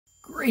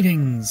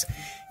Greetings!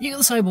 You got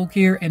the Cyborg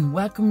here, and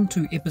welcome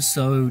to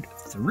episode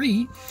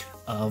 3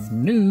 of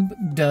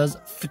Noob Does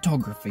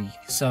Photography.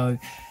 So,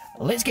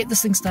 let's get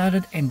this thing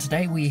started, and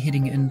today we're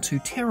heading into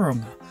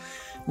Tauranga.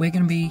 We're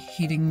going to be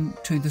heading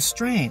to the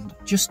Strand,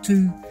 just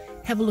to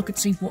have a look and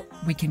see what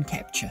we can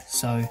capture.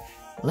 So,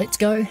 let's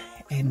go,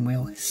 and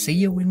we'll see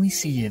you when we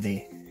see you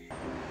there.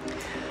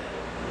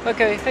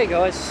 Okay, hey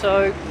guys,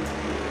 so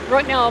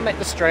right now I'm at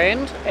the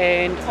Strand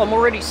and I'm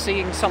already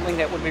seeing something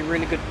that would be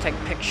really good to take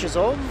pictures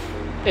of.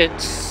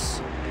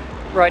 It's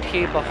right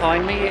here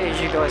behind me,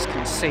 as you guys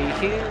can see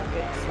here.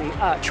 It's the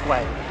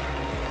archway.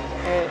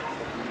 It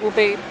will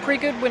be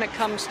pretty good when it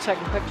comes to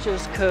taking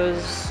pictures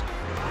because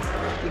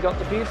you got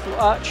the beautiful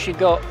arch, you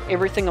got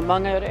everything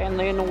among it, and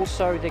then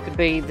also there could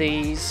be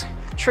these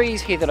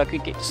trees here that I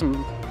could get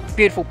some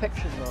beautiful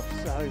pictures of.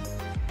 So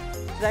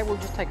today we'll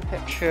just take a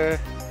picture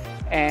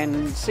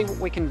and see what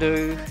we can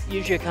do.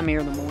 Usually I come here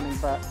in the morning,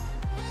 but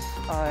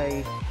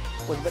I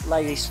was a bit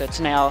lazy, so it's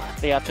now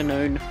the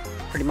afternoon,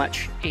 pretty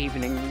much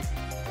evening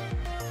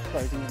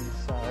closing in,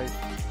 so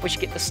we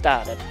should get this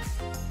started.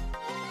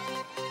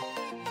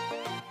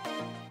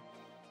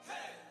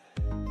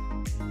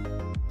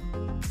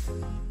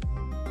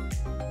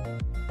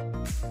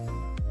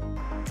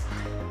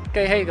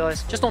 Okay, hey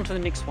guys, just on to the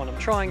next one. I'm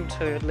trying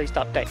to at least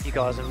update you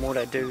guys on what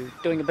I do,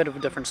 doing a bit of a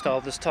different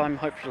style this time,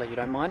 hopefully you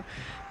don't mind.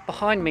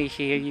 Behind me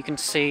here you can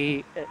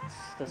see it's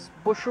this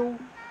bushel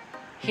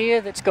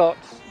here that's got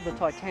the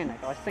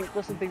Titanic. I think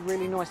this would be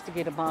really nice to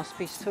get a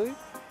masterpiece too,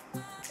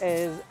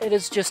 as it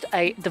is just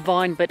a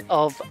divine bit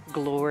of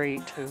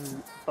glory to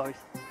both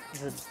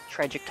the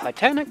tragic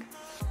Titanic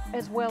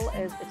as well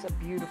as it's a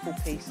beautiful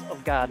piece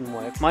of garden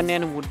work. My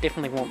nana would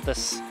definitely want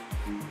this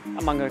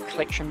among her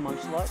collection,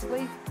 most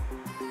likely.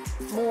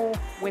 More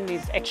when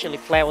there's actually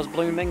flowers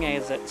blooming,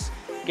 as it's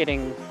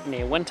getting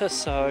near winter,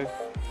 so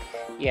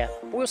yeah,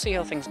 we'll see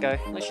how things go.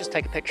 Let's just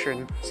take a picture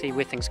and see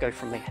where things go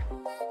from there.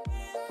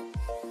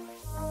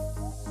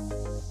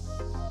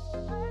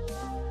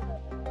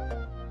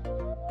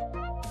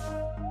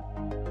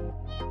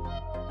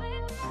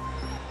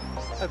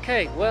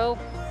 Okay, well,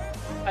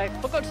 I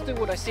forgot to do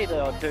what I said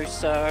that I'd do,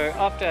 so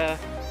after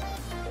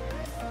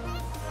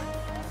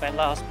that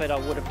last bit I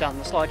would have done,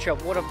 the slideshow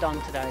of what I've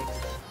done today,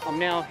 I'm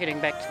now heading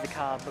back to the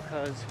car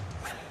because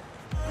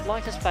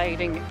light is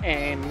fading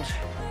and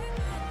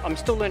I'm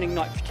still learning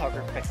night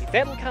photography.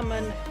 That'll come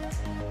in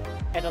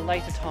at a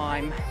later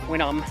time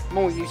when I'm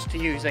more used to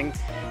using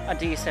a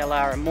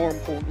DSLR, and more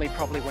importantly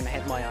probably when I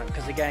have my own,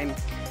 because again,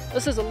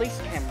 this is a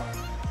leased camera.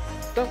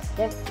 Don't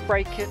want to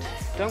break it,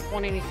 don't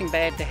want anything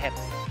bad to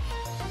happen.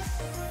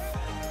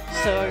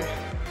 So,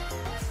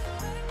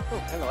 oh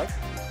hello.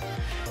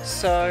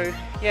 So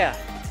yeah,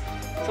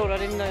 thought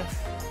I'd end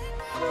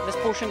this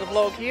portion of the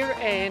vlog here,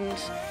 and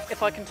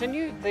if I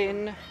continue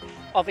then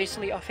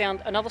obviously I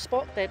found another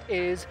spot that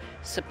is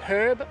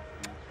superb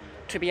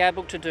to be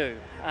able to do.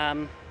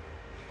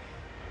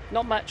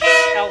 Not much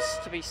else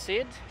to be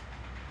said,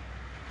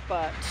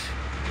 but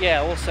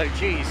yeah, also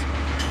geez,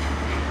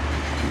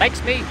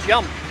 makes me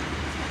jump.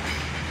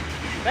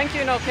 Thank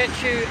you, and I'll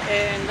catch you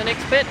in the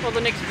next bit or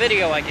the next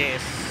video, I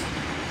guess.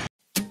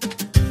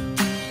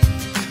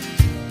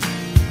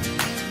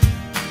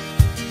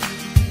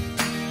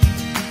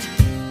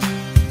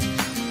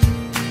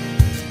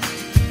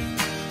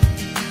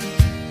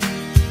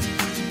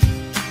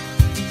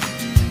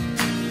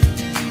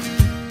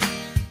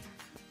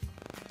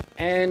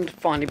 And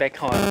finally back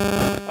home.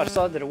 I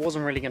decided that it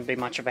wasn't really going to be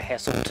much of a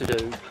hassle to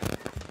do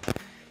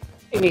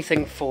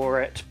anything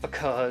for it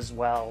because,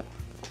 well,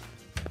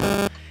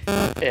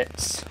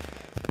 it's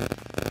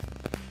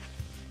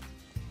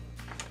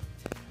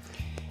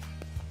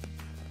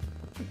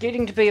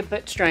getting to be a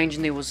bit strange,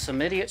 and there was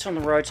some idiots on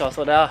the road, so I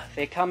thought,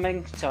 they're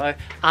coming, so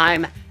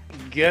I'm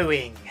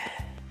going.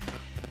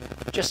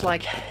 Just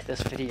like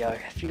this video.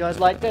 If you guys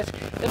liked it,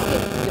 give it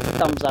a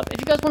thumbs up. If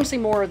you guys want to see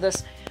more of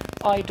this,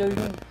 I do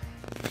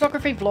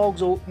photography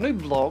vlogs or noob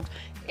vlogs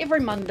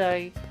every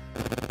Monday,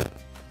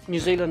 New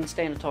Zealand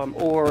Standard Time,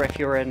 or if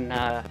you're in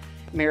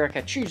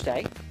America,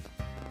 Tuesday?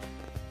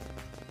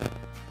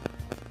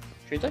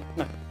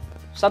 No,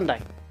 Sunday.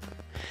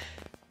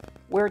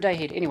 We're a day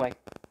ahead. Anyway,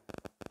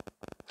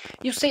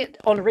 you'll see it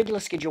on a regular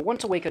schedule.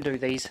 Once a week I do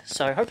these,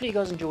 so hopefully you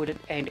guys enjoyed it,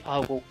 and I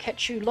will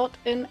catch you lot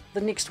in the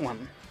next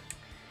one.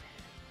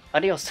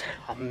 Adios,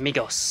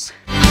 amigos.